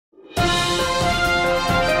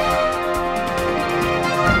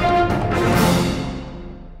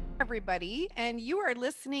everybody, and you are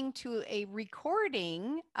listening to a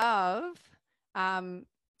recording of um,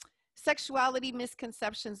 Sexuality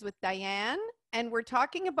Misconceptions with Diane, and we're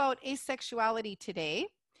talking about asexuality today.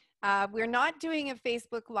 We're not doing a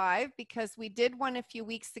Facebook Live because we did one a few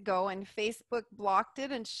weeks ago, and Facebook blocked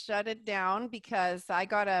it and shut it down because I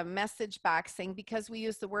got a message back saying because we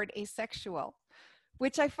use the word asexual,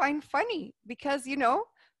 which I find funny because,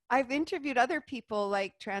 I've interviewed other people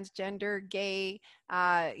like transgender, gay,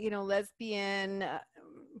 lesbian,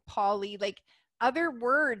 poly, like other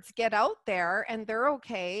words get out there and they're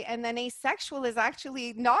okay. And then asexual is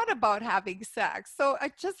actually not about having sex. So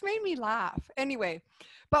it just made me laugh. Anyway,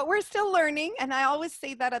 but we're still learning. And I always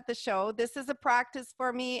say that at the show. This is a practice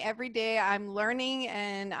for me every day. I'm learning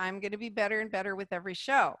and I'm going to be better and better with every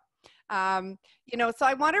show. So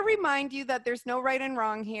I want to remind you that there's no right and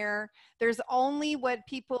wrong here. There's only what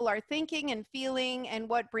people are thinking and feeling and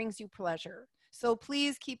what brings you pleasure. So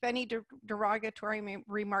please keep any derogatory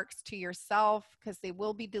remarks to yourself because they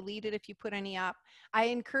will be deleted if you put any up. I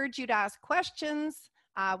encourage you to ask questions.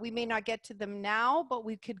 We may not get to them now, but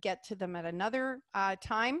we could get to them at another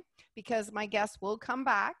time because my guests will come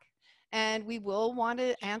back. And we will want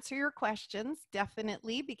to answer your questions,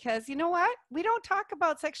 definitely, because you know what? We don't talk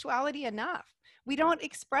about sexuality enough. We don't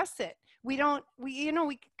express it. We kind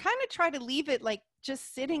of try to leave it like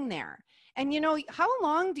just sitting there. And how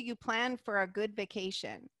long do you plan for a good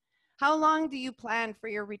vacation? How long do you plan for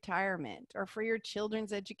your retirement or for your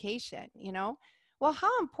children's education? Well,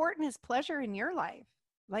 how important is pleasure in your life?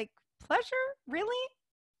 Like pleasure really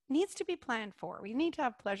needs to be planned for. We need to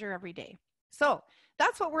have pleasure every day. So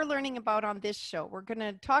that's what we're learning about on this show. We're going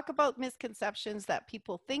to talk about misconceptions that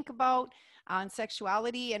people think about on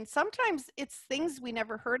sexuality. And sometimes it's things we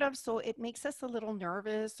never heard of. So it makes us a little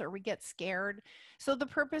nervous or we get scared. So the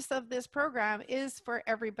purpose of this program is for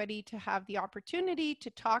everybody to have the opportunity to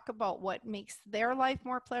talk about what makes their life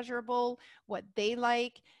more pleasurable, what they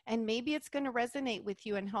like, and maybe it's going to resonate with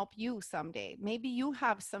you and help you someday. Maybe you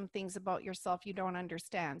have some things about yourself you don't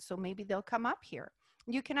understand. So maybe they'll come up here.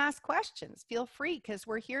 You can ask questions. Feel free because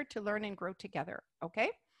we're here to learn and grow together, okay?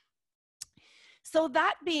 So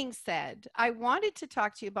that being said, I wanted to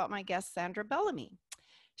talk to you about my guest, Sandra Bellamy.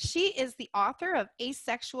 She is the author of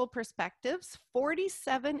Asexual Perspectives,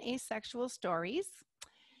 47 Asexual Stories.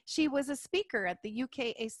 She was a speaker at the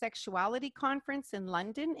UK Asexuality Conference in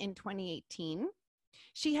London in 2018.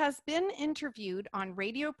 She has been interviewed on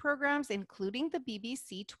radio programs, including the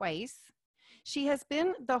BBC twice. She has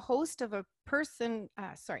been the host of an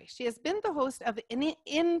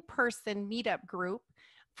in-person meetup group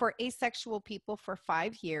for asexual people for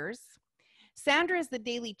 5 years. Sandra is the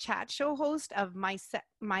daily chat show host of My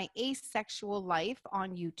Asexual Life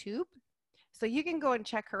on YouTube. So you can go and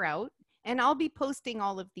check her out. And I'll be posting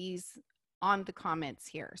all of these on the comments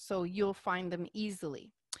here, so you'll find them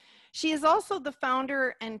easily. She is also the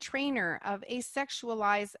founder and trainer of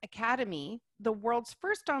Asexualize Academy, the world's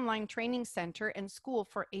first online training center and school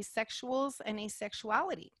for asexuals and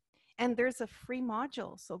asexuality. And there's a free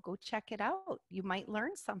module, so go check it out. You might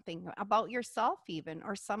learn something about yourself even,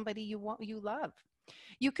 or somebody you love.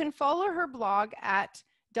 You can follow her blog at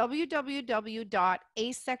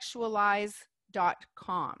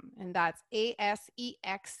www.asexualize.com, and that's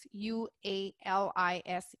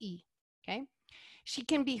ASEXUALISE, okay? She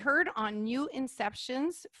can be heard on New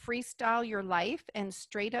Inceptions, Freestyle Your Life, and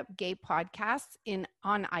Straight Up Gay podcasts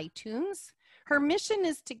on iTunes. Her mission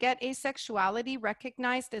is to get asexuality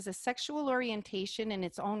recognized as a sexual orientation in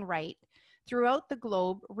its own right throughout the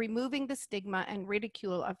globe, removing the stigma and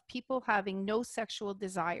ridicule of people having no sexual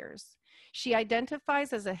desires. She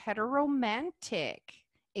identifies as a heteromantic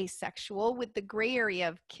asexual with the gray area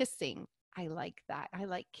of kissing. I like that. I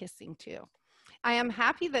like kissing too. I am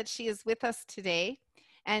happy that she is with us today,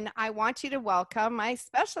 and I want you to welcome my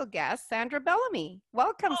special guest, Sandra Bellamy.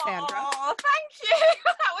 Welcome, Sandra. Oh, thank you.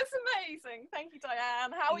 That was amazing. Thank you,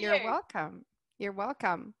 Diane. How are you? You're welcome. You're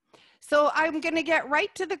welcome. So I'm going to get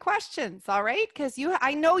right to the questions, all right? Because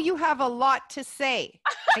I know you have a lot to say.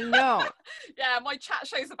 I know. Yeah, my chat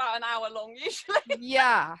show's about an hour long usually.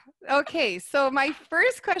 Yeah. Okay. So my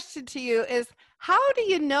first question to you is, how do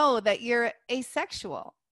you know that you're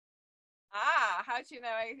asexual? How do you know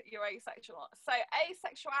you're asexual? So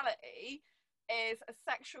asexuality is a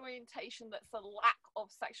sexual orientation that's a lack of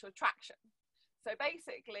sexual attraction. So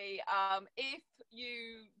basically, if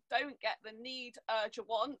you don't get the need, urge, or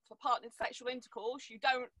want for partnered sexual intercourse, you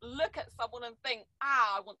don't look at someone and think,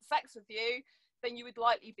 I want sex with you, then you would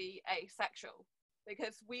likely be asexual,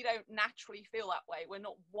 because we don't naturally feel that way. We're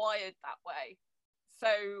not wired that way.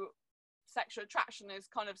 So sexual attraction is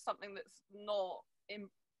kind of something that's not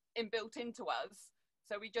inbuilt into us.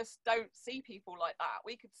 So we just don't see people like that.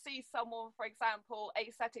 We could see someone, for example,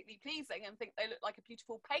 aesthetically pleasing and think they look like a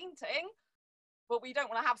beautiful painting, but we don't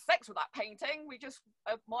want to have sex with that painting. We just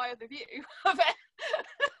admire the view of it.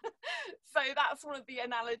 So that's one of the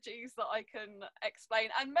analogies that I can explain.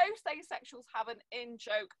 And most asexuals have an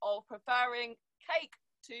in-joke of preferring cake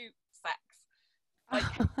to sex.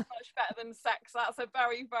 Like, much better than sex. That's a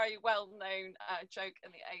very, very well-known joke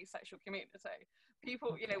in the asexual community.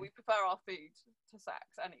 People, you know, we prefer our food to sex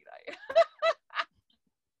any day.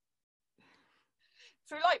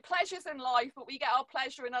 So we like pleasures in life, but we get our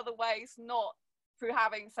pleasure in other ways, not through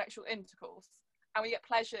having sexual intercourse. And we get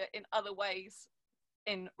pleasure in other ways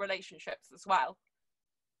in relationships as well.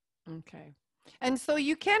 Okay. And so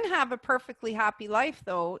you can have a perfectly happy life,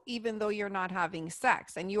 though, even though you're not having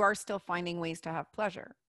sex, and you are still finding ways to have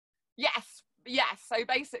pleasure. Yes. So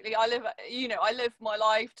basically I live my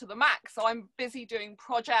life to the max. So I'm busy doing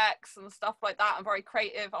projects and stuff like that. I'm very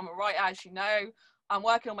creative. I'm a writer, as you know. I'm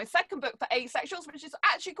working on my second book for asexuals, which is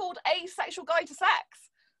actually called Asexual Guide to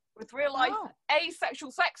Sex, with real life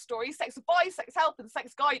asexual sex stories, sex advice, sex help, and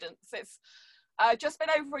sex guidance. It's just been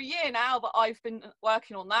over a year now that I've been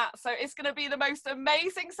working on that. So it's going to be the most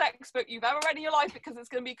amazing sex book you've ever read in your life, because it's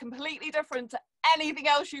going to be completely different to anything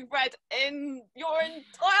else you've read in your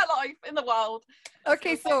entire life in the world.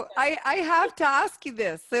 Okay, so I have to ask you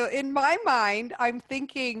this. So in my mind, I'm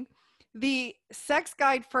thinking the sex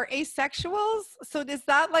guide for asexuals. So is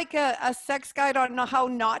that like a sex guide on how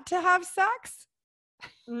not to have sex?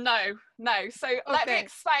 No. So let me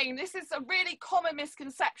explain. This is a really common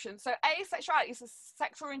misconception. So asexuality is a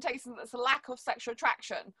sexual orientation that's a lack of sexual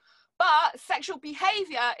attraction. But sexual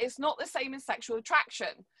behavior is not the same as sexual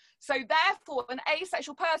attraction. So therefore, an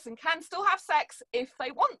asexual person can still have sex if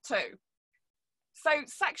they want to. So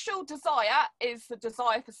sexual desire is the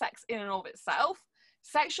desire for sex in and of itself.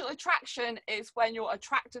 Sexual attraction is when you're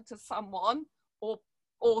attracted to someone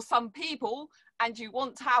or some people, and you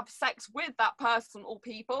want to have sex with that person or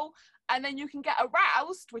people, and then you can get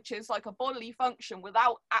aroused, which is like a bodily function,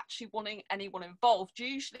 without actually wanting anyone involved.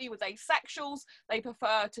 Usually with asexuals, they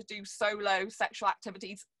prefer to do solo sexual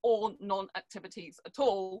activities or non-activities at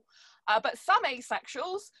all. But some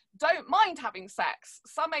asexuals don't mind having sex.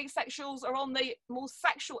 Some asexuals are on the more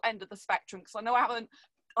sexual end of the spectrum, because I know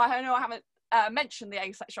I haven't mentioned the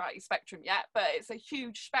asexuality spectrum yet, but it's a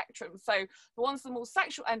huge spectrum. So the ones the more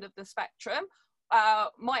sexual end of the spectrum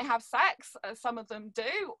might have sex. Some of them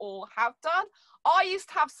do or have done. I used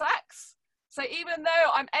to have sex. So even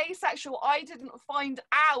though I'm asexual, I didn't find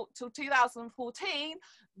out till 2014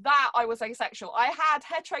 that I was asexual. I had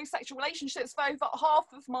heterosexual relationships for over half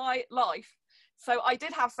of my life. So I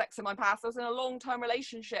did have sex in my past. I was in a long-term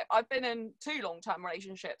relationship. I've been in 2 long-term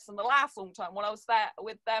relationships, and the last long-term one, I was there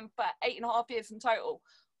with them for 8.5 years in total.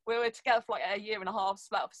 We were together for like a year and a half,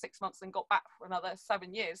 split up for 6 months, and got back for another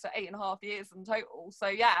 7 years, so 8.5 years in total. So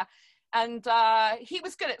yeah, and he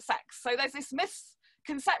was good at sex. So there's this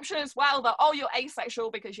misconception as well that, oh, you're asexual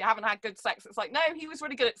because you haven't had good sex. It's like, no, he was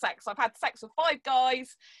really good at sex. I've had sex with 5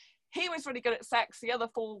 guys. He was really good at sex. The other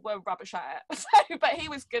 4 were rubbish at it. So, but he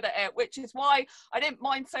was good at it, which is why I didn't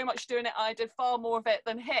mind so much doing it. I did far more of it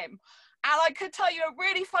than him. And I could tell you a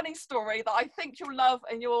really funny story that I think you'll love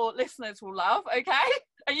and your listeners will love. Okay,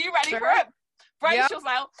 are you ready for it? Brace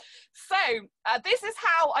yourself. So this is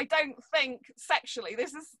how I don't think sexually.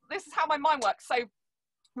 This is how my mind works. So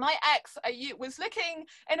my ex was looking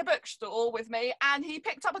in a bookstore with me, and he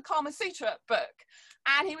picked up a Kama Sutra book,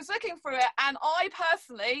 and he was looking through it. And I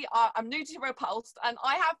personally, I'm nudity repulsed, and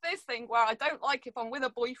I have this thing where I don't like, if I'm with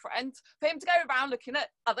a boyfriend, for him to go around looking at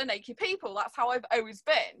other naked people. That's how I've always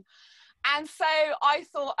been. And so I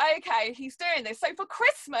thought, okay, he's doing this. So for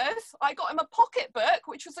Christmas, I got him a pocketbook,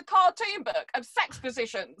 which was a cartoon book of sex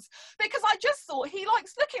positions, because I just thought he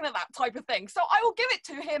likes looking at that type of thing. So I will give it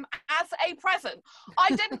to him as a present. I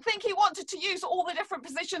didn't think he wanted to use all the different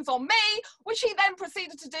positions on me, which he then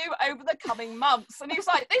proceeded to do over the coming months. And he was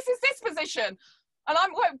like, this is this position. And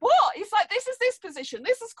I'm like, what? He's like, this is this position.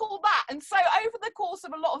 This is called that. And so over the course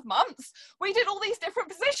of a lot of months, we did all these different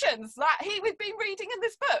positions that he would be reading in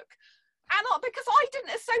this book. And because I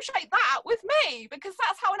didn't associate that with me, because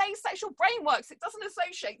that's how an asexual brain works. It doesn't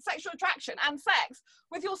associate sexual attraction and sex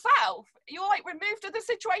with yourself. You're like removed of the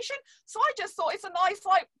situation. So I just thought it's a nice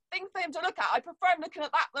like thing for him to look at. I prefer him looking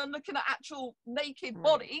at that than looking at actual naked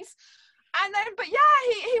bodies. And then, but yeah,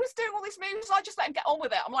 he was doing all these moves. I just let him get on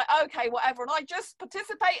with it. I'm like, okay, whatever. And I just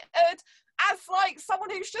participated as like someone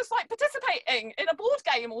who's just like participating in a board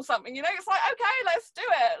game or something, you know. It's like, okay, let's do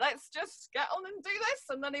it. Let's just get on and do this.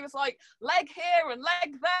 And then he was like, leg here and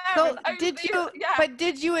leg there. So and but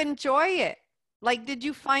did you enjoy it? Like, did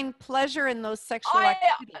you find pleasure in those sexual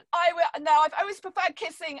activities? No, I've always preferred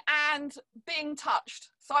kissing and being touched.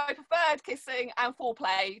 So I preferred kissing and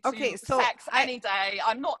foreplay to sex any day.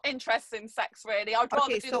 I'm not interested in sex really. I'd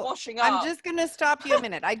rather do the washing up. I'm just going to stop you a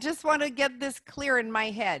minute. I just want to get this clear in my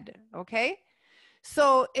head. Okay.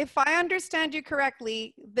 So if I understand you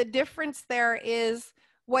correctly, the difference there is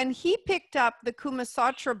when he picked up the Kuma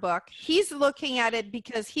Sutra book, he's looking at it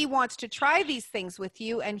because he wants to try these things with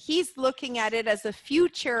you, and he's looking at it as a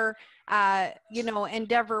future,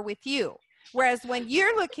 endeavor with you. Whereas when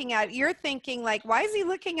you're looking at it, you're thinking like, why is he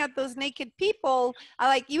looking at those naked people?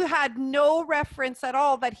 Like, you had no reference at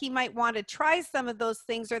all that he might want to try some of those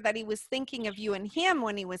things, or that he was thinking of you and him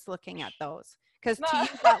when he was looking at those. Because to you,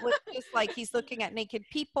 that was just like he's looking at naked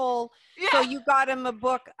people. Yeah. So you got him a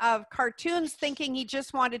book of cartoons thinking he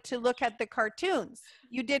just wanted to look at the cartoons.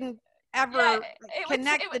 You didn't ever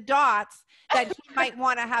connect the dots that he might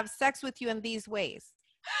want to have sex with you in these ways.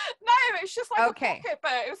 No, it's just like a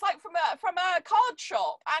pocketbook. It was like from a card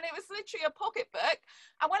shop, and it was literally a pocketbook.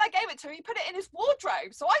 And when I gave it to him, he put it in his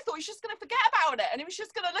wardrobe. So I thought he was just going to forget about it, and he was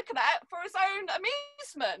just going to look at it for his own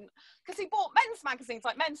amusement. Because he bought men's magazines,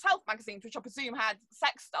 like men's health magazines, which I presume had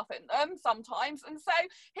sex stuff in them sometimes. And so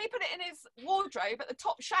he put it in his wardrobe at the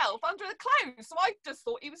top shelf under the clothes. So I just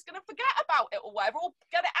thought he was going to forget about it or whatever, or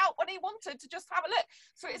get it out when he wanted to just have a look.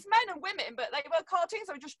 So it's men and women, but they were cartoons,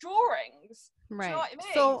 they were just drawings. Right. Do you know what I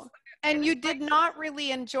mean? So, and you did not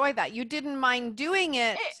really enjoy that. You didn't mind doing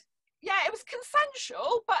it. Yeah, it was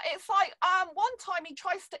consensual, but it's like one time he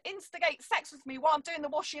tries to instigate sex with me while I'm doing the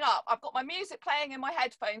washing up. I've got my music playing in my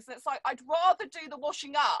headphones, and it's like, I'd rather do the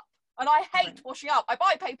washing up. And I hate washing up. I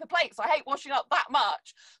buy paper plates. I hate washing up that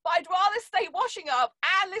much. But I'd rather stay washing up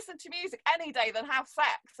and listen to music any day than have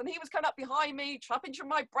sex. And he was coming up behind me, trapping from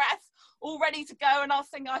my breath, all ready to go. And I was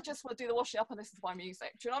thinking, I just want to do the washing up and listen to my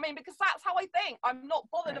music. Do you know what I mean? Because that's how I think. I'm not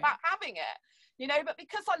bothered about having it. You know, but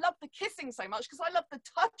because I love the kissing so much, because I love the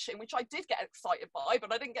touching, which I did get excited by,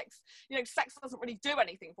 but I didn't get, sex doesn't really do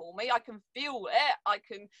anything for me. I can feel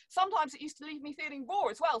it. Sometimes it used to leave me feeling raw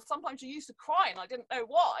as well. Sometimes I used to cry and I didn't know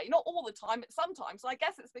why. Not all the time, but sometimes. And I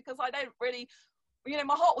guess it's because I don't really,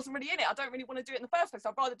 my heart wasn't really in it. I don't really want to do it in the first place.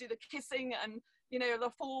 I'd rather do the kissing and,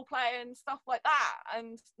 the foreplay and stuff like that,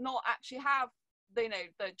 and not actually have,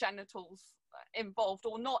 the genitals involved,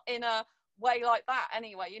 or not in a way like that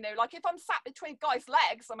anyway. Like if I'm sat between guy's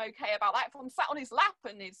legs, I'm okay about that. If I'm sat on his lap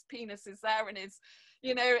and his penis is there and his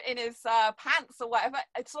in his pants or whatever,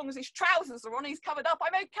 as long as his trousers are on, he's covered up,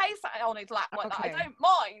 I'm okay sat on his lap like that. I don't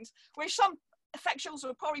mind, which some sexuals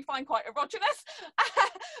will probably find quite erogenous.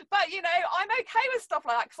 But I'm okay with stuff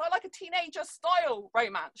like that, because I like a teenager style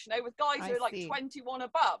romance, with guys who are like 21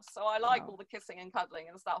 above. So I like all the kissing and cuddling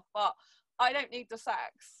and stuff, but I don't need the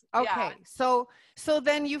sex. Okay. Yeah. So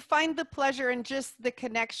then you find the pleasure in just the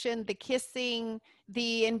connection, the kissing,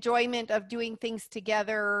 the enjoyment of doing things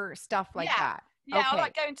together, stuff like that. Yeah, okay. I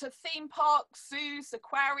like going to theme parks, zoos,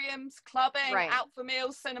 aquariums, clubbing, out for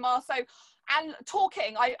meals, cinema. So, and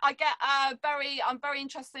talking. I'm very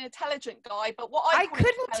interested in intelligent guy, but what I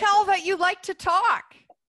couldn't tell that you like to talk.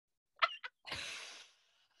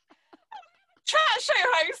 Chat show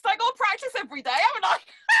host, I got to practice every day, haven't I?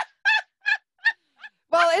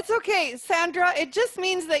 Well, it's okay, Sandra. It just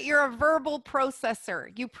means that you're a verbal processor.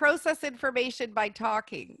 You process information by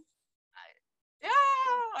talking. Yeah,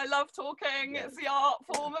 I love talking. Yes. It's the art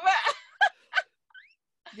form of it.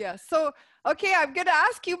 Yeah. So, okay, I'm going to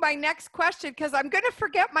ask you my next question, because I'm going to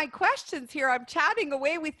forget my questions here. I'm chatting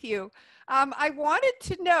away with you. I wanted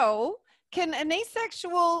to know, can an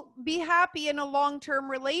asexual be happy in a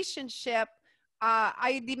long-term relationship?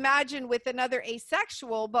 I'd imagine with another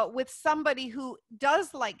asexual, but with somebody who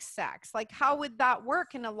does like sex. Like, how would that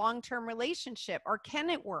work in a long-term relationship, or can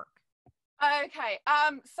it work? Okay,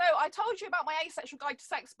 so I told you about my Asexual Guide to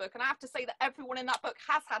Sex book, and I have to say that everyone in that book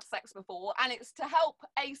has had sex before, and it's to help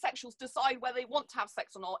asexuals decide whether they want to have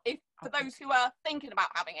sex or not, for those who are thinking about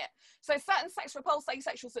having it. So certain sex repulsed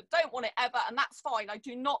asexuals that don't want it ever, and that's fine. I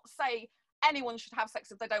do not say anyone should have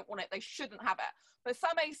sex if they don't want it. They shouldn't have it. But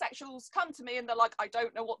some asexuals come to me and they're like, I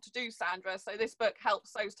don't know what to do, Sandra. So this book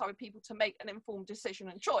helps those type of people to make an informed decision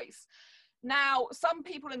and choice. Now, some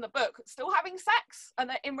people in the book are still having sex and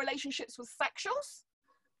they're in relationships with sexuals,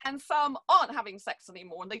 and some aren't having sex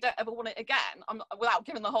anymore and they don't ever want it again, without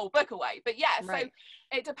giving the whole book away. But yeah, so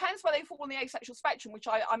it depends where they fall on the asexual spectrum, which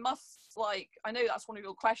I must, like, I know that's one of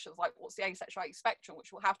your questions, like what's the asexuality spectrum,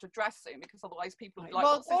 which we'll have to address soon, because otherwise people will be like,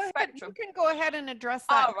 what's the spectrum? You can go ahead and address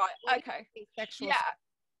that. Oh, right, okay.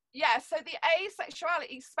 Yeah, so the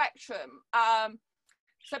asexuality spectrum,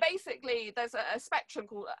 So basically, there's a spectrum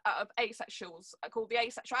called of asexuals called the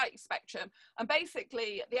asexuality spectrum, and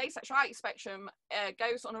basically the asexuality spectrum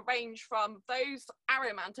goes on a range from those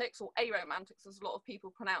aromantics or aromantics, as a lot of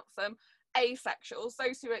people pronounce them, asexuals,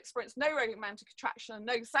 those who experience no romantic attraction and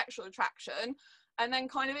no sexual attraction. And then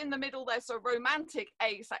kind of in the middle, there's a romantic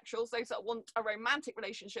asexuals, those that want a romantic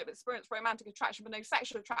relationship, experience romantic attraction but no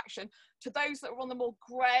sexual attraction, to those that are on the more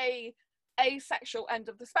grey asexual end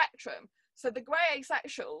of the spectrum. So the grey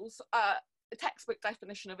asexuals, the textbook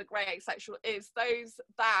definition of a grey asexual is those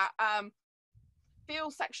that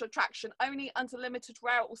feel sexual attraction only under limited,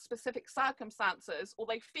 rare or specific circumstances, or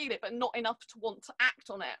they feel it but not enough to want to act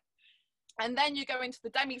on it. And then you go into the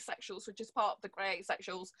demisexuals, which is part of the grey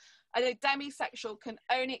asexuals. And a demisexual can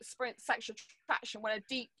only experience sexual attraction when a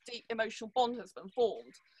deep, deep emotional bond has been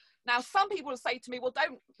formed. Now, some people will say to me, well,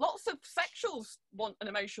 don't lots of sexuals want an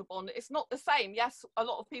emotional bond? It's not the same. Yes, a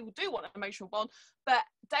lot of people do want an emotional bond, but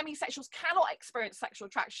demisexuals cannot experience sexual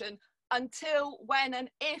attraction until, when and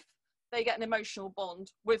if they get an emotional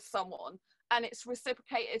bond with someone. And it's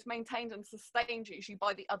reciprocated, maintained and sustained usually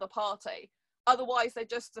by the other party. Otherwise, they're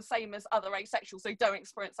just the same as other asexuals. They don't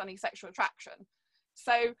experience any sexual attraction.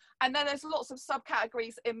 So, and then there's lots of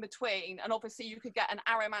subcategories in between. And obviously you could get an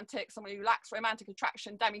aromantic, someone who lacks romantic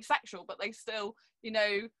attraction, demisexual, but they still, you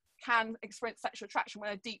know, can experience sexual attraction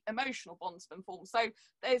when a deep emotional bond's been formed. So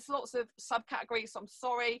there's lots of subcategories. So I'm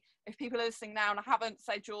sorry if people are listening now and I haven't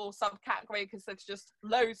said your subcategory, because there's just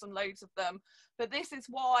loads and loads of them. But this is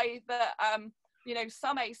why you know,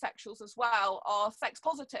 some asexuals as well are sex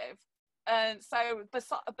positive. And so, but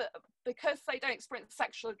because they don't experience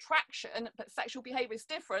sexual attraction, but sexual behavior is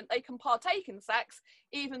different, they can partake in sex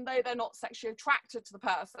even though they're not sexually attracted to the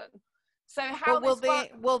person. So how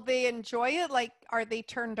will they enjoy it? Like, are they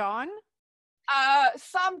turned on?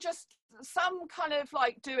 Some kind of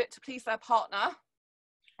like do it to please their partner,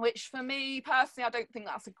 which for me personally, I don't think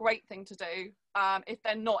that's a great thing to do. If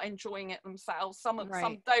they're not enjoying it themselves, some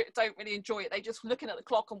don't really enjoy it. They just looking at the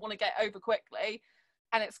clock and want to get over quickly.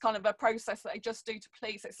 And it's kind of a process that they just do to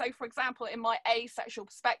please it. So, for example, in my Asexual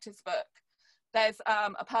Perspectives book, there's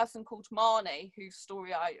a person called Marnie, whose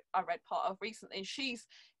story I read part of recently. And she's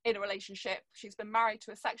in a relationship. She's been married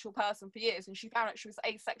to a sexual person for years, and she found out she was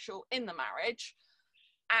asexual in the marriage.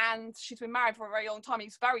 And she's been married for a very long time.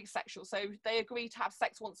 He's very sexual. So they agree to have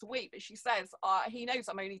sex once a week. But she says, he knows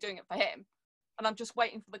I'm only doing it for him. And I'm just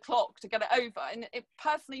waiting for the clock to get it over. And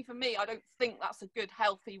personally, for me, I don't think that's a good,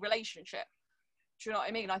 healthy relationship. Do you know what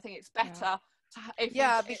I mean? I think it's better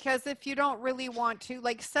because if you don't really want to,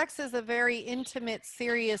 like, sex is a very intimate,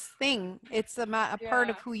 serious thing. It's a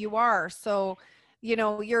part of who you are. So, you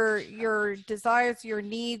know, your desires, your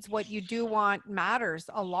needs, what you do want matters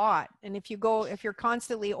a lot. And if you're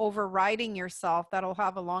constantly overriding yourself, that'll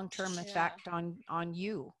have a long-term effect on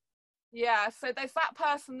you. Yeah, so there's that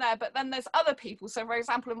person there, but then there's other people. So, for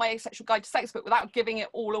example, in my Asexual Guide to Sex book, without giving it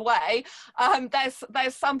all away,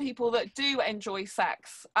 there's some people that do enjoy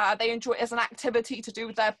sex. They enjoy it as an activity to do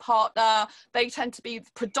with their partner. They tend to be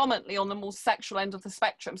predominantly on the more sexual end of the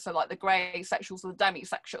spectrum, so like the grey asexuals or the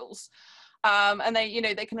demisexuals. And they, you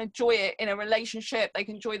know, they can enjoy it in a relationship. They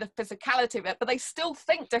can enjoy the physicality of it, but they still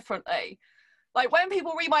think differently. Like when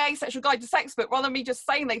people read my Asexual Guide to Sex book, rather than me just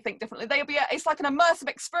saying they think differently, it's like an immersive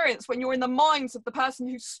experience when you're in the minds of the person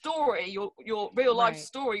whose story, your real life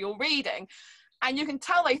story you're reading. And you can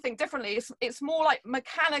tell they think differently. It's more like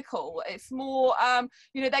mechanical. It's more,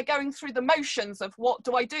 you know, they're going through the motions of what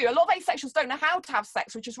do I do? A lot of asexuals don't know how to have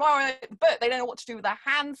sex, which is why I wrote the book. They don't know what to do with their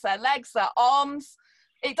hands, their legs, their arms.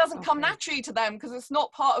 It doesn't come naturally to them because it's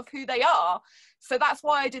not part of who they are. So that's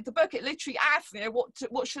why I did the book. It literally asks, you know,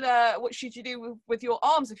 what should you do with your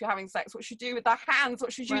arms if you're having sex? What should you do with the hands?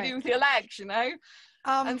 What should you do with your legs? You know,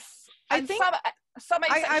 I think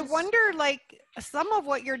I wonder, like, some of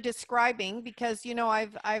what you're describing, because, you know,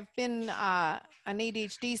 I've been an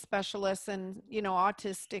ADHD specialist and, you know,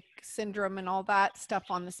 autistic syndrome and all that stuff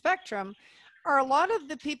on the spectrum. Are a lot of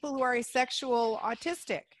the people who are asexual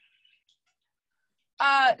autistic?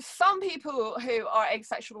 Some people who are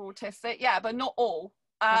asexual autistic, yeah, but not all.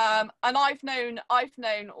 And I've known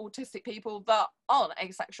autistic people that aren't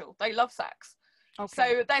asexual. They love sex. Okay.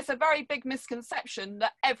 So there's a very big misconception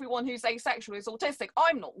that everyone who's asexual is autistic.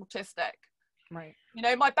 I'm not autistic. Right. You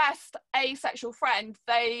know, my best asexual friend,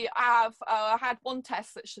 they have had one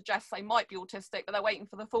test that suggests they might be autistic, but they're waiting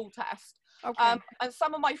for the full test. Okay. And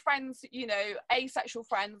some of my friends, you know, asexual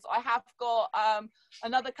friends, I have got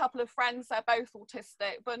another couple of friends, they're both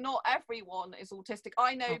autistic, but not everyone is autistic.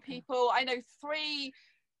 I know I know 3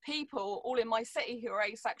 people all in my city who are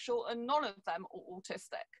asexual, and none of them are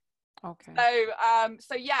autistic. Okay.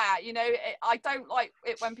 So yeah, you know, I don't like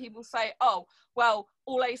it when people say, oh, well,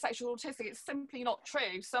 all asexual autistic. It's simply not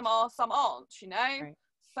true. Some are, some aren't, you know. Right.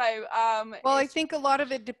 So well, I think a lot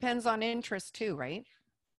of it depends on interest too, right?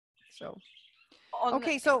 So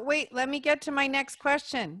okay, so wait, let me get to my next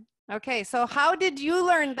question. Okay, so how did you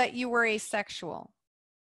learn that you were asexual?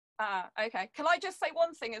 Okay. Can I just say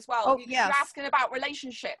one thing as well? Oh, You're yes. asking about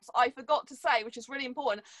relationships. I forgot to say, which is really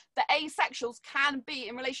important, that asexuals can be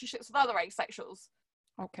in relationships with other asexuals.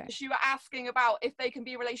 Okay. You were asking about if they can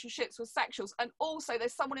be in relationships with sexuals. And also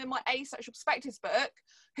there's someone in my Asexual Perspectives book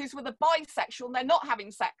who's with a bisexual and they're not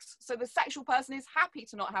having sex. So the sexual person is happy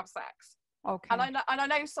to not have sex. Okay. And I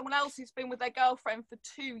know someone else who's been with their girlfriend for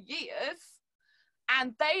 2 years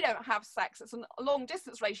and they don't have sex. It's a long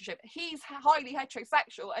distance relationship. He's highly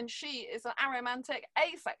heterosexual and she is an aromantic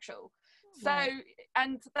asexual. So, right.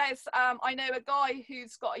 And there's, I know a guy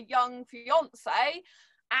who's got a young fiance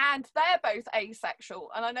and they're both asexual.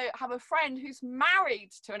 And I have a friend who's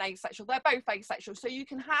married to an asexual. They're both asexual. So you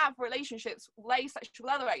can have relationships with asexual,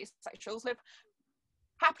 other asexuals, live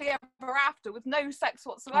happily ever after with no sex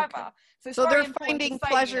whatsoever. Okay. So they're finding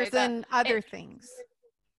pleasures in other things.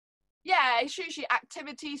 Yeah, it's usually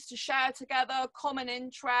activities to share together, common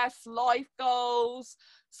interests, life goals,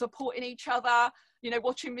 supporting each other, you know,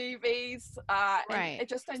 watching movies. Right. And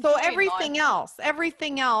just so everything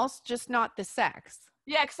else, just not the sex.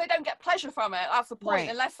 Yeah, because they don't get pleasure from it. That's the point.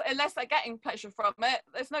 Right. Unless they're getting pleasure from it,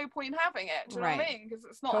 there's no point in having it. Do you know what I mean? Because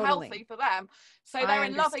it's not healthy for them. So they're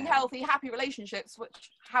in loving, healthy, happy relationships which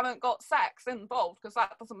haven't got sex involved because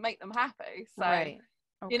that doesn't make them happy. So. Right.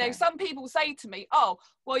 Okay. You know, some people say to me, oh,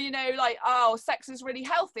 well, you know, like, oh, sex is really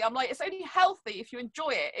healthy. I'm like, it's only healthy if you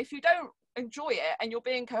enjoy it. If you don't enjoy it and you're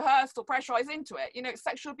being coerced or pressurized into it, you know, it's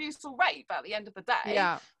sexual abuse or rape at the end of the day.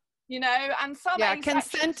 Yeah. You know, and some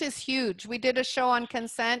consent is huge. We did a show on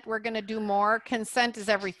consent. We're going to do more. Consent is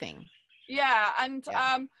everything. Yeah. And,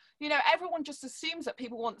 you know, everyone just assumes that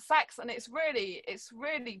people want sex and it's really,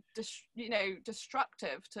 you know,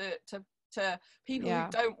 destructive to people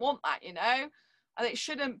who don't want that, you know. And it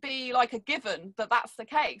shouldn't be like a given that that's the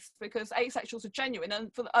case because asexuals are genuine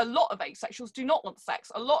and for a lot of asexuals do not want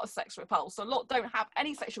sex. A lot of sex repulse. A lot don't have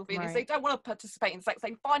any sexual feelings. Right. They don't want to participate in sex.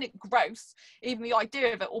 They find it gross. Even the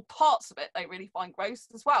idea of it or parts of it they really find gross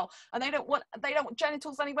as well. And they don't want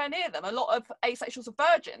genitals anywhere near them. A lot of asexuals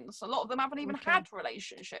are virgins. A lot of them haven't even had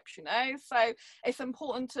relationships, you know. So it's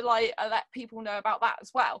important to like let people know about that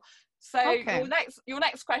as well. So your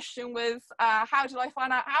next question was, how did I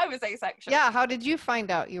find out I was asexual? Yeah, how did you find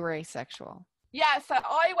out you were asexual? Yeah, so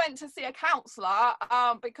I went to see a counsellor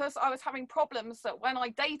because I was having problems that when I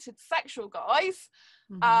dated sexual guys,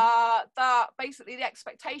 that basically the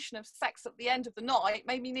expectation of sex at the end of the night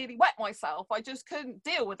made me nearly wet myself. I just couldn't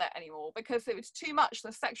deal with it anymore because it was too much,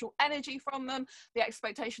 the sexual energy from them, the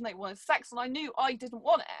expectation they wanted sex, and I knew I didn't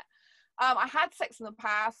want it. I had sex in the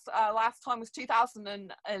past. Last time was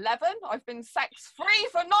 2011. I've been sex-free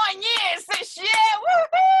for 9 years this year.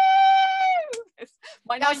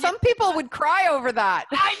 Woohoo! Now, some people would cry over that.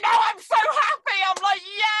 I know. I'm so happy. I'm like,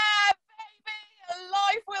 yeah, baby, a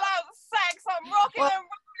life without sex. I'm rocking and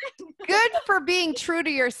rolling. Good for being true to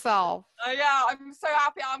yourself. Yeah, I'm so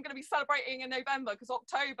happy. I'm going to be celebrating in November because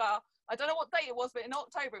October. I don't know what date it was, but in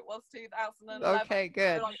October it was 2011. Okay,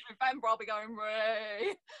 good. So like November, I'll be going,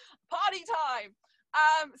 Ray, party time.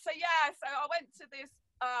 So yeah, so I went to this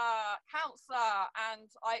counsellor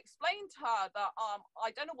and I explained to her that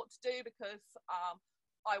I don't know what to do because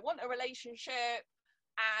I want a relationship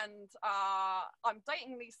and I'm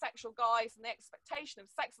dating these sexual guys and the expectation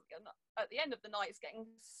of sex at the end of the night is getting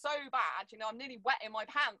so bad. You know, I'm nearly wetting my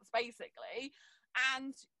pants basically,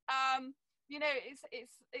 and you know,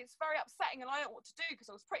 it's very upsetting and I don't know what to do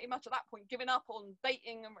because I was pretty much at that point giving up on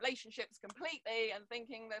dating and relationships completely and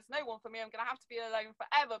thinking there's no one for me. I'm going to have to be alone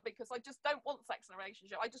forever because I just don't want sex in a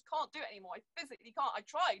relationship. I just can't do it anymore. I physically can't. I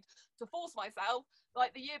tried to force myself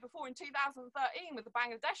like the year before in 2013 with the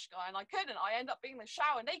Bangladesh guy and I couldn't. I ended up being in the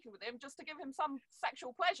shower naked with him just to give him some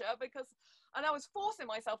sexual pleasure because, and I was forcing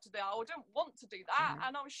myself to do it. I didn't want to do that.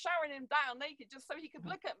 And I was showering him down naked just so he could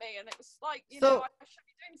look at me. And it was like, you know, I should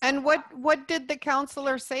be doing something. And what did the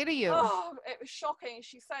counselor say to you? Oh, it was shocking.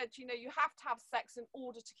 She said, you know, you have to have sex in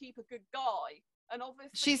order to keep a good guy. And obviously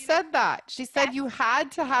she said that. She said you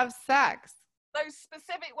had to have sex. Those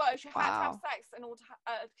specific words, you had to have sex in order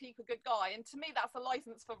to keep a good guy. And to me, that's a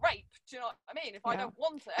license for rape. Do you know what I mean? If I don't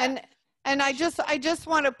want it. And I just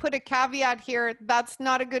want to put a caveat here. That's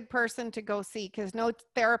not a good person to go see because no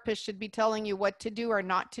therapist should be telling you what to do or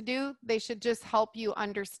not to do. They should just help you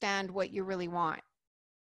understand what you really want.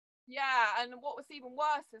 Yeah, and what was even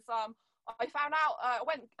worse is I found out, I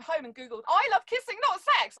went home and Googled, I love kissing, not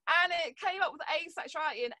sex. And it came up with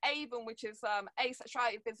Asexuality and AVEN, which is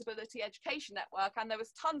Asexuality Visibility Education Network. And there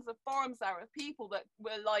was tons of forums there of people that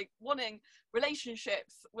were like wanting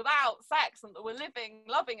relationships without sex and that were living,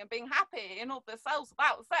 loving and being happy in of themselves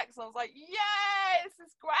without sex. And I was like, yeah, this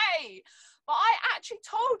is great. But I actually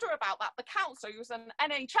told her about that. The counsellor, who was an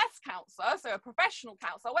NHS counsellor, so a professional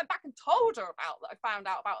counsellor, I went back and told her about that. I found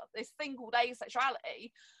out about this thing called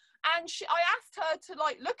asexuality. And I asked her to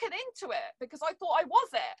like look into it because I thought I was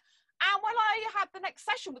it. And when I had the next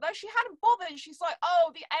session with her, she hadn't bothered. She's like,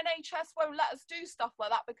 oh, the NHS won't let us do stuff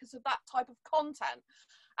like that because of that type of content.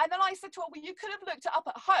 And then I said to her, well, you could have looked it up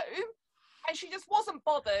at home. And she just wasn't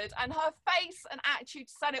bothered, and her face and attitude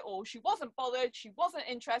said it all. She wasn't bothered, she wasn't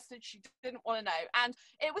interested, she didn't want to know, and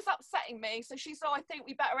it was upsetting me. So she said, I think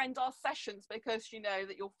we better end our sessions because you know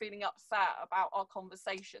that you're feeling upset about our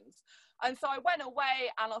conversations. And so I went away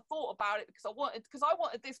and I thought about it because I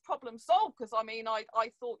wanted this problem solved, because I mean I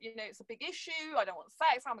thought, you know, it's a big issue, I don't want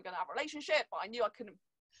sex, how am I going to have a relationship? But I knew I couldn't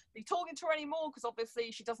be talking to her anymore because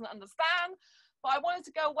obviously she doesn't understand. But I wanted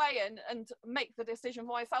to go away and make the decision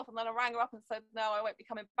for myself. And then I rang her up and said, no, I won't be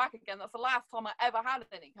coming back again. That's the last time I ever had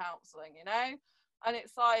any counselling, you know? And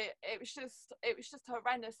it's like, it was just a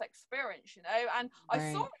horrendous experience, you know? And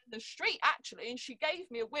I saw her in the street actually, and she gave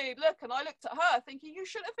me a weird look, and I looked at her thinking, you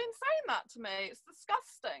shouldn't have been saying that to me. It's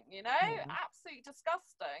disgusting, you know? Absolutely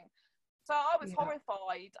disgusting. So I was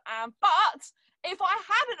horrified. But if I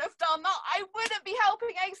hadn't have done that, I wouldn't be helping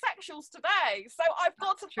asexuals today. So I've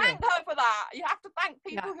got to thank her for that. You have to thank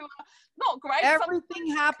people who are not great.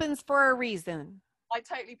 Everything happens for a reason. I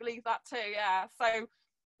totally believe that too, yeah. So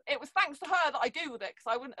it was thanks to her that I Googled it, because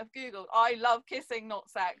I wouldn't have Googled, I love kissing, not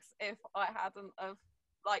sex, if I hadn't have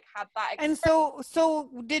like had that experience. And so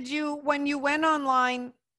did you, when you went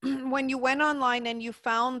online, and you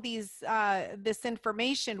found this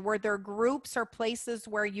information, were there groups or places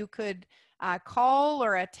where you could call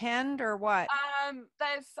or attend, or what?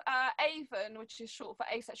 There's AVEN, which is short for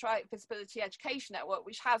Asexuality Visibility Education Network,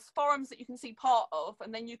 which has forums that you can see part of,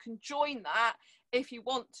 and then you can join that if you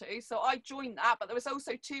want to. So I joined that, but there was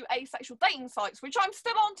also 2 asexual dating sites, which I'm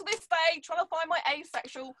still on to this day, trying to find my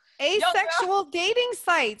asexual dating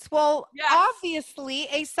sites. Well, obviously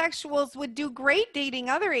asexuals would do great dating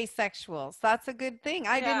other asexuals. That's a good thing.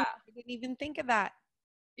 I didn't even think of that.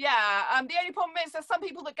 Yeah, the only problem is there's some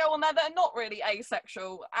people that go on there that are not really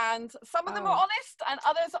asexual, and some of them are honest and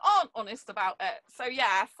others aren't honest about it. So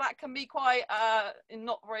yes, that can be quite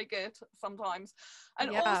not very good sometimes.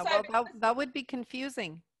 And also, well, that would be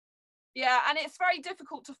confusing. Yeah, and it's very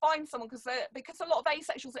difficult to find someone because a lot of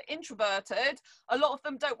asexuals are introverted. A lot of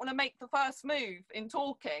them don't want to make the first move in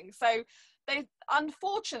talking. So they,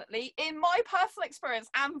 unfortunately, in my personal experience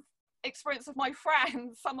and experience of my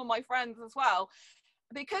friends, some of my friends as well,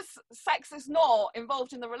 because sex is not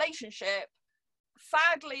involved in the relationship,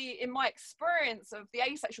 sadly, in my experience of the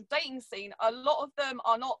asexual dating scene, a lot of them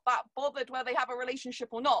are not that bothered whether they have a relationship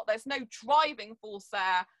or not. There's no driving force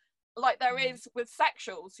there like there is with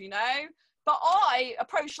sexuals, you know. But I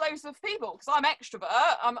approach loads of people because I'm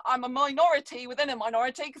extrovert. I'm a minority within a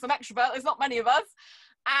minority because I'm extrovert. There's not many of us.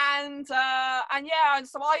 And so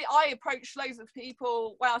I approach loads of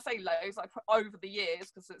people. Well, I say loads, over the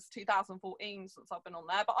years, because it's 2014 since I've been on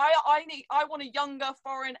there. But I want a younger,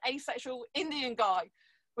 foreign, asexual Indian guy,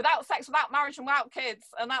 without sex, without marriage, and without kids.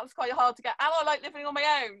 And that was quite hard to get. And I like living on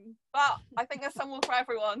my own. But I think there's someone for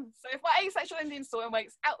everyone. So if my asexual Indian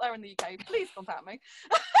soulmate's out there in the UK, please contact me.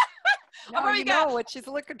 You know what she's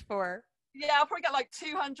looking for. Yeah, I'll probably get like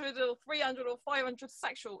 200 or 300 or 500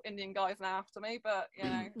 sexual Indian guys now after me, but you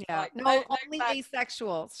know. Like, only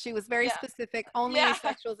asexuals. She was very specific. Only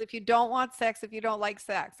asexuals. If you don't want sex, if you don't like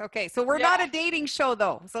sex. Okay, so we're not a dating show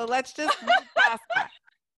though. So let's just move past that.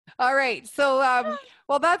 All right. So,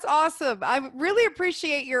 well, that's awesome. I really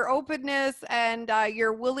appreciate your openness and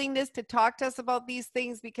your willingness to talk to us about these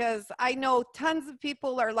things, because I know tons of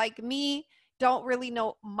people are like me, don't really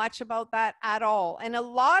know much about that at all. And a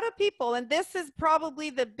lot of people, and this is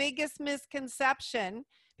probably the biggest misconception,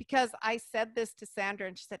 because I said this to Sandra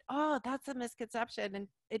and she said, oh, that's a misconception. And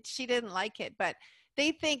she didn't like it, but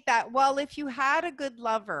they think that, well, if you had a good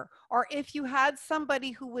lover, or if you had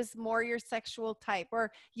somebody who was more your sexual type,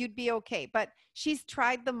 or you'd be okay. But she's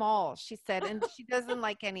tried them all, she said, and she doesn't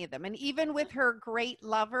like any of them. And even with her great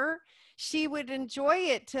lover, she would enjoy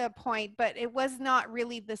it to a point, but it was not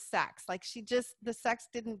really the sex. Like the sex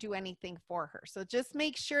didn't do anything for her. So just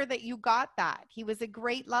make sure that you got that. He was a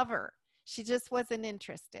great lover. She just wasn't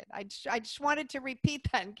interested. I just wanted to repeat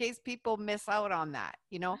that in case people miss out on that,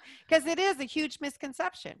 you know, because it is a huge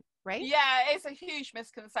misconception. right? Yeah, it's a huge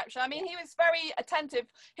misconception. I mean, he was very attentive.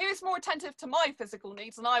 He was more attentive to my physical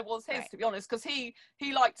needs than I was his, to be honest, because he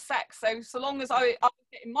liked sex. So long as I was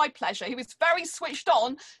getting my pleasure, he was very switched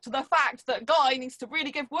on to the fact that a guy needs to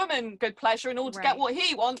really give women good pleasure in order to get what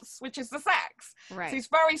he wants, which is the sex. Right. So he's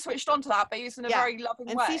very switched on to that, but he's in a very loving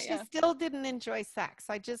way. And see, she still didn't enjoy sex.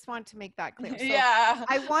 I just want to make that clear. So yeah.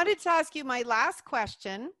 I wanted to ask you my last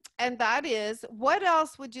question, and that is, what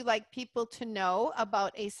else would you like people to know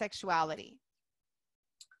about asexuality?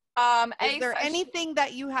 Is there anything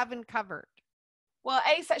that you haven't covered? Well,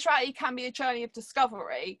 asexuality can be a journey of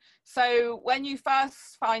discovery. So when you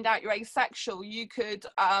first find out you're asexual, you could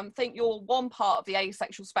think you're one part of the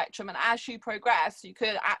asexual spectrum. And as you progress, you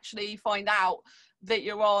could actually find out that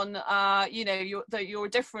you're on, that you're a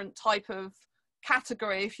different type of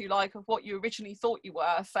category, if you like, of what you originally thought you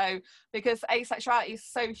were. So because asexuality is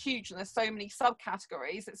so huge and there's so many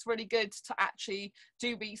subcategories, it's really good to actually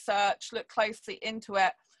do research, look closely into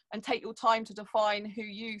it, and take your time to define who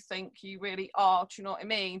you think you really are. Do you know what I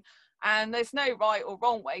mean? And there's no right or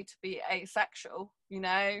wrong way to be asexual, you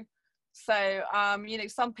know? So,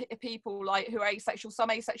 some people like who are asexual, some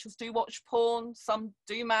asexuals do watch porn, some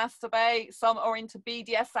do masturbate, some are into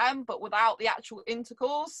BDSM, but without the actual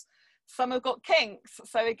intercourse. Some have got kinks.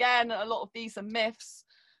 So again, a lot of these are myths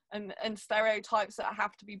and stereotypes that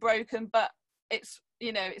have to be broken, but it's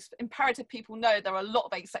imperative people know there are a lot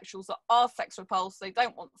of asexuals that are sex repulsed. They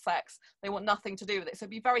don't want sex. They want nothing to do with it. So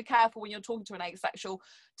be very careful when you're talking to an asexual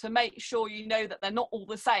to make sure you know that they're not all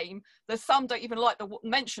the same. There's some don't even like the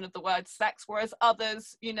mention of the word sex, whereas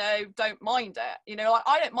others, don't mind it.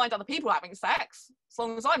 I don't mind other people having sex as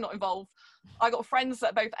long as I'm not involved. I got friends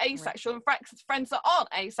that are both asexual and friends that aren't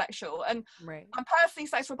asexual, and I'm personally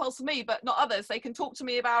sex repulsed to me, but not others. They can talk to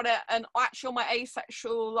me about it, and actually on my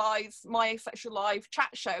asexual live chat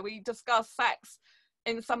show, we discuss sex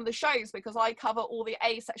in some of the shows because I cover all the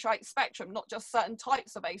asexuality spectrum, not just certain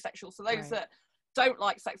types of asexual. So those that don't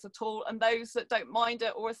like sex at all and those that don't mind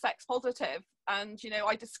it or are sex positive. And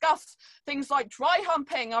I discuss things like dry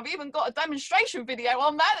humping. I've even got a demonstration video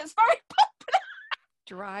on that. It's very popular.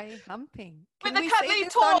 Dry humping. With a cuddly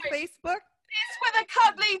toy on Facebook? It's with a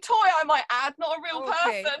cuddly toy, I might add, not a real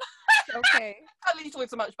person. Okay. Cuddly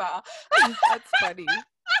toys are much better. That's funny.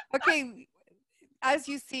 Okay. As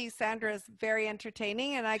you see, Sandra is very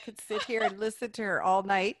entertaining, and I could sit here and listen to her all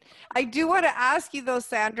night. I do want to ask you, though,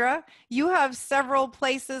 Sandra, you have several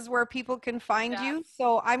places where people can find you.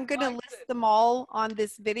 So I'm going to list them all on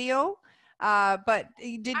this video. But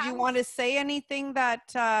did you want to say anything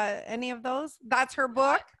that, any of those? That's her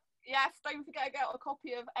book? Yes, don't forget to get a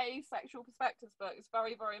copy of Asexual Perspectives book. It's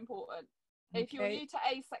very, very important. Okay. If you're new to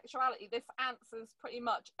asexuality, this answers pretty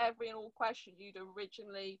much every and all question you'd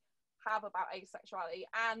originally have about asexuality.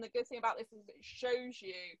 And the good thing about this is it shows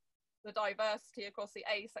you the diversity across the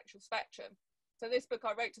asexual spectrum. So this book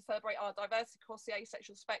I wrote to celebrate our diversity across the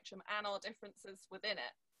asexual spectrum and our differences within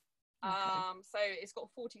it. So it's got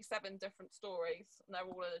 47 different stories and they're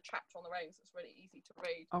all in a chapter on their own, so it's really easy to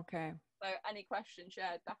read. Okay. So any questions,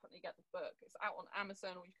 definitely get the book. It's out on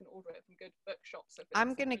Amazon, or you can order it from good bookshops.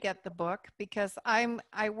 I'm going to get the book because I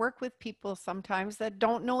work with people sometimes that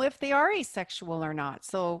don't know if they are asexual or not.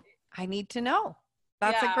 So I need to know.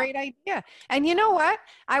 That's a great idea. And you know what?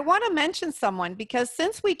 I want to mention someone because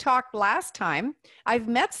since we talked last time, I've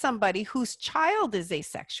met somebody whose child is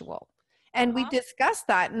asexual. And we discussed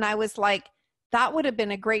that. And I was like, that would have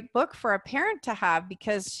been a great book for a parent to have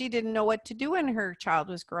because she didn't know what to do when her child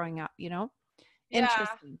was growing up,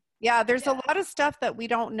 Interesting. Yeah, there's a lot of stuff that we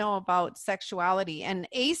don't know about sexuality. And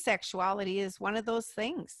asexuality is one of those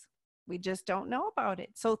things. We just don't know about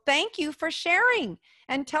it. So thank you for sharing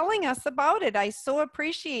and telling us about it. I so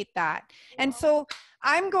appreciate that. And so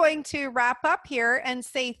I'm going to wrap up here and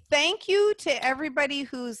say thank you to everybody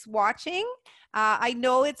who's watching. I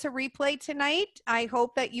know it's a replay tonight. I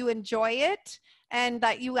hope that you enjoy it and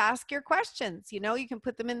that you ask your questions. You can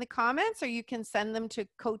put them in the comments or you can send them to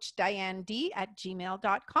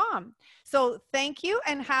coachdianed@gmail.com. So thank you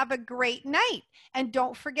and have a great night. And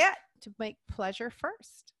don't forget to make pleasure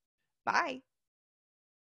first. Bye.